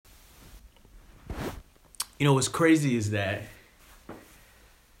what's crazy is that,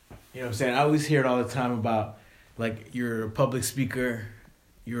 what I'm saying? I always hear it all the time about, like, you're a public speaker,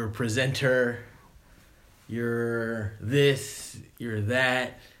 you're a presenter, you're this, you're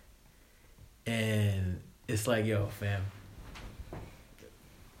that. And it's like, yo, fam,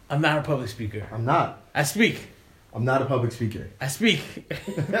 I'm not a public speaker. I'm not. I speak. I'm not a public speaker. I speak.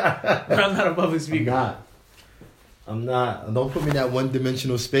 But I'm not a public speaker. I'm not. Don't put me in that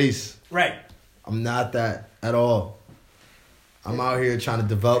one-dimensional space. Right. I'm not that at all. I'm out here trying to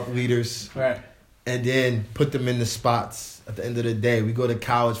develop leaders. Right. And then put them in the spots. At the end of the day, we go to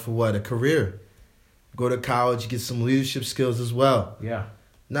college for what? A career. Go to college, get some leadership skills as well. Yeah.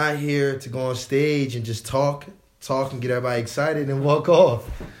 Not here to go on stage and just talk and get everybody excited and walk off.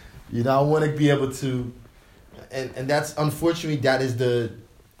 I want to be able to, and that's, unfortunately, that is the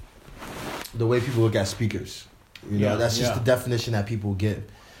way people look at speakers. That's just the definition that people give.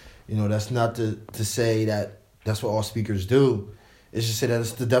 That's not to say that that's what all speakers do. It's just say that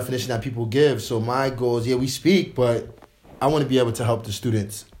it's the definition that people give. So my goal is, we speak, but I want to be able to help the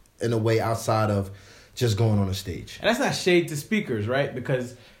students in a way outside of just going on a stage. And that's not shade to speakers, right?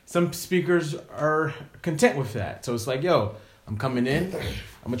 Because some speakers are content with that. So it's like, yo, I'm coming in,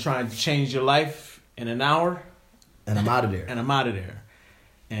 I'm going to try and change your life in an hour. And I'm out of there.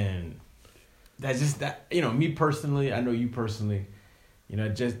 And that's just that, me personally, I know you personally,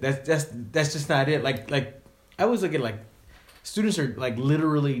 just that's just not it. Like I always look at, like, students are, like,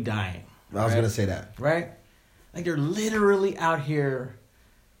 literally dying. I was going to say that. Right? Like, they're literally out here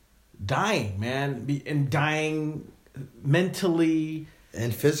dying, man. And dying mentally.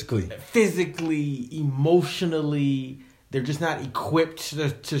 And physically, emotionally. They're just not equipped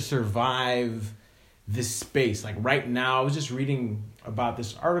to survive this space. Like, right now, I was just reading about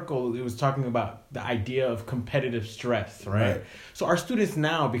this article. It was talking about the idea of competitive stress, right? So our students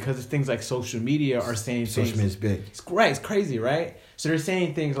now, because of things like social media, are saying social media is big. It's crazy, right? So they're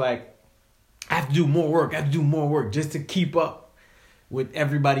saying things like, I have to do more work just to keep up with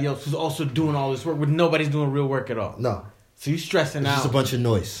everybody else who's also doing all this work, with nobody's doing real work at all. No. So you stressing out. It's just a bunch of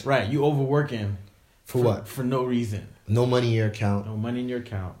noise. Right. You overworking. For what? For no reason. No money in your account.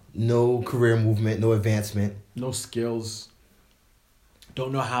 No career movement. No advancement. No skills.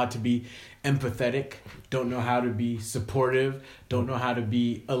 Don't know how to be empathetic. Don't know how to be supportive. Don't know how to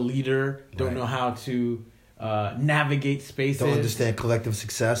be a leader. Don't know how to navigate spaces. Don't understand collective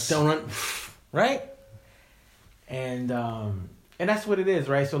success. Right? And that's what it is,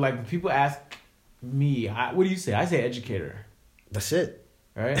 right? So, like, when people ask me, what do you say? I say educator. That's it.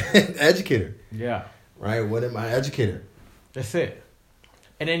 Right? Educator. Yeah. Right? What am I? Educator. That's it.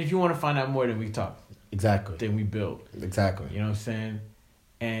 And then if you want to find out more, then we talk. Exactly. Then we build. Exactly. You know what I'm saying?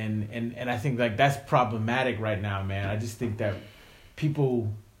 And I think, like, that's problematic right now, man. I just think that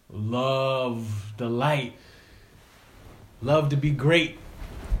people love the light. Love to be great.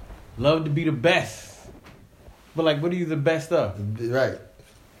 Love to be the best. But, like, what are you the best of? Right.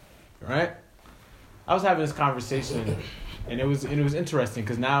 Right? I was having this conversation, and it was interesting,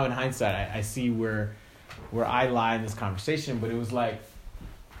 because now in hindsight I see where I lie in this conversation. But it was like,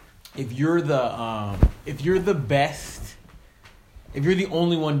 if you're the best, if you're the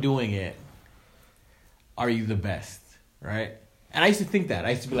only one doing it, are you the best? Right? And I used to think that. I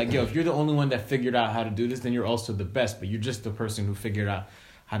used to be like, yo, if you're the only one that figured out how to do this, then you're also the best. But you're just the person who figured out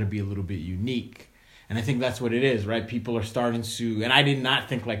how to be a little bit unique. And I think that's what it is, right? People are starting to, and I did not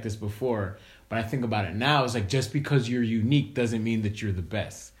think like this before, but I think about it now. It's like, just because you're unique doesn't mean that you're the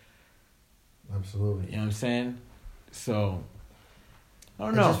best. Absolutely. You know what I'm saying? So, I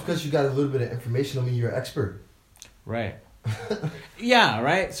don't know. Just because you got a little bit of information don't mean you're an expert. Right. Yeah,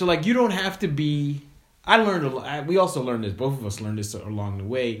 right? So, like, you don't have to be... we also learned this, both of us learned this along the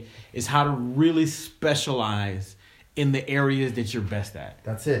way, is how to really specialize in the areas that you're best at.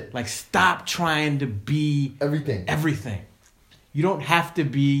 That's it. Like, stop trying to be... Everything. You don't have to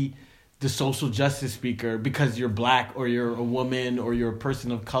be the social justice speaker because you're black or you're a woman or you're a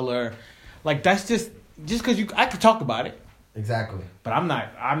person of color. Like, that's just because I could talk about it. Exactly. But I'm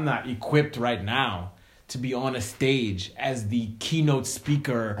not equipped right now to be on a stage as the keynote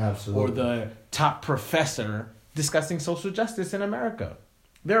speaker. Absolutely. Or the top professor discussing social justice in America.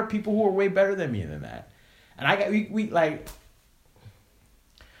 There are people who are way better than me than that. And we like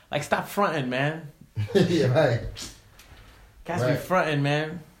stop fronting, man. Yeah, right. Guys be fronting,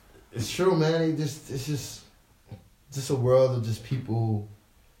 man. It's true, man. It's just a world of just people,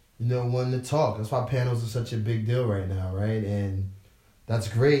 wanting to talk. That's why panels are such a big deal right now, right? And that's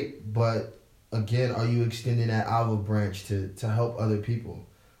great, but again, are you extending that olive branch to help other people?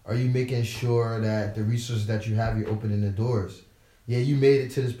 Are you making sure that the resources that you have, you're opening the doors? Yeah, you made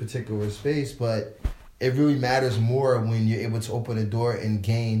it to this particular space, but it really matters more when you're able to open a door and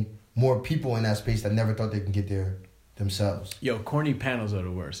gain more people in that space that never thought they can get there themselves. Yo, corny panels are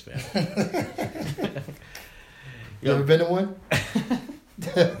the worst, man. You ever been to one?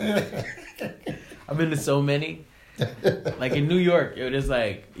 I've been to so many. Like in New York, it is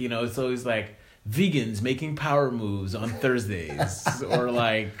like, you know, it's always like vegans making power moves on Thursdays, or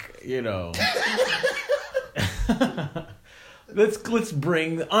like, you know, let's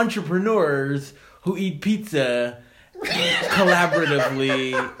bring entrepreneurs who eat pizza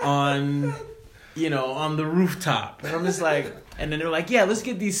collaboratively on, you know, on the rooftop. And I'm just like, and then they're like, yeah, let's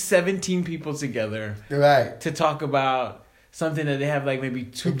get these 17 people together, right, to talk about something that they have like maybe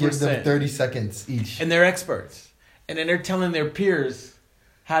 2%. Give them 30 seconds each. And they're experts. And then they're telling their peers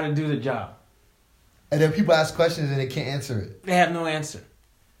how to do the job. And then people ask questions and they can't answer it. They have no answer.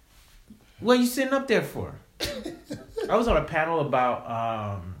 What are you sitting up there for? I was on a panel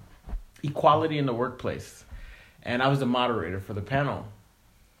about equality in the workplace. And I was the moderator for the panel.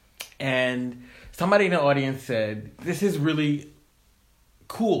 And somebody in the audience said, this is really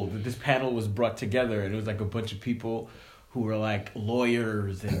cool that this panel was brought together. And it was like a bunch of people who were like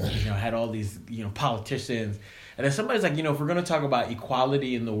lawyers and, you know, had all these, you know, politicians. And then somebody's like, you know, if we're going to talk about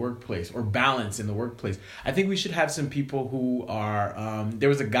equality in the workplace or balance in the workplace, I think we should have some people who are, there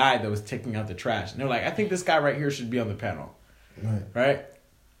was a guy that was taking out the trash. And they're like, I think this guy right here should be on the panel. Right?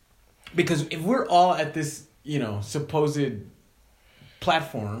 Because if we're all at this, you know, supposed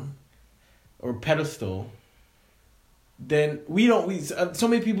platform or pedestal, then so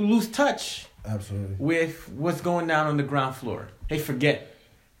many people lose touch. Absolutely. With what's going down on the ground floor. They forget,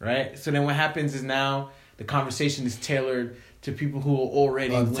 right? So then what happens is now the conversation is tailored to people who are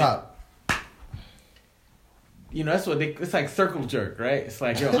already on top. You know, that's what it's like circle jerk, right? It's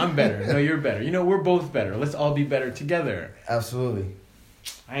like, yo, I'm better. No, you're better. You know, we're both better. Let's all be better together. Absolutely.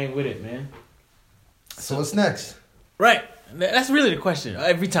 I ain't with it, man. So what's next? Right. That's really the question.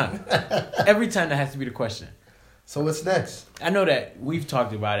 Every time. Every time that has to be the question. So what's next? I know that we've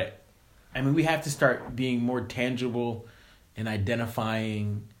talked about it. I mean, we have to start being more tangible in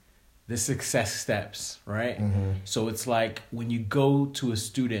identifying the success steps, right? Mm-hmm. So it's like when you go to a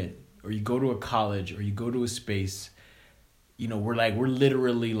student or you go to a college or you go to a space, you know, we're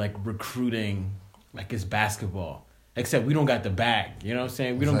literally like recruiting like it's basketball. Except we don't got the bag, you know what I'm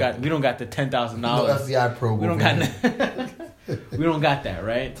saying? We don't got the $10,000. No FBI program. We don't got we don't got that,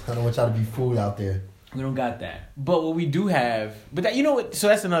 right? I don't want y'all to be fooled out there. We don't got that. But what we do have, but that, you know what, so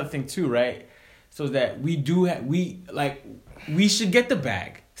that's another thing too, right? So that we do have, we should get the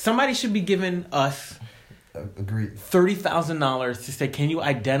bag. Somebody should be giving us Agreed. $30,000 to say, can you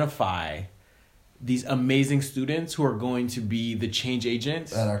identify these amazing students who are going to be the change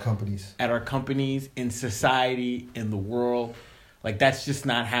agents at our companies, in society, in the world. Like, that's just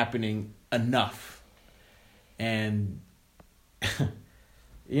not happening enough. And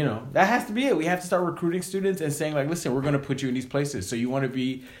you know, that has to be it. We have to start recruiting students and saying, like, listen, we're going to put you in these places. So you want to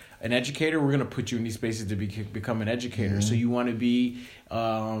be an educator, we're going to put you in these spaces to become an educator. Mm-hmm. So you want to be,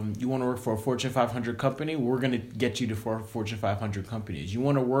 you want to work for a Fortune 500 company, we're going to get you to Fortune 500 companies. You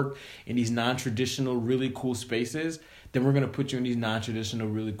want to work in these non-traditional, really cool spaces, then we're going to put you in these non-traditional,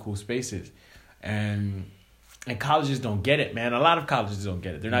 really cool spaces. And colleges don't get it, man. A lot of colleges don't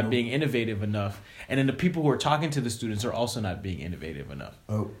get it. They're not being innovative enough. And then the people who are talking to the students are also not being innovative enough.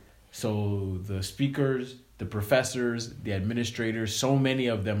 Oh. So the speakers, the professors, the administrators, so many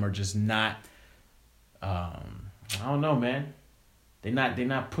of them are just not, I don't know, man. They're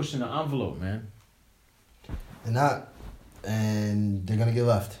not pushing the envelope, man. They're not. And they're going to get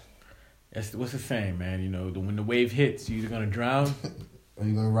left. That's what's the saying, man. You know, when the wave hits, you're either going to drown or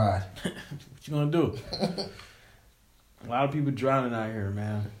you're going to ride. What you going to do? A lot of people drowning out here,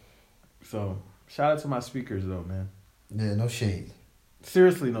 man. So, shout out to my speakers, though, man. Yeah, no shade.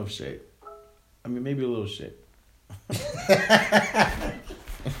 Seriously, no shade. I mean, maybe a little shade.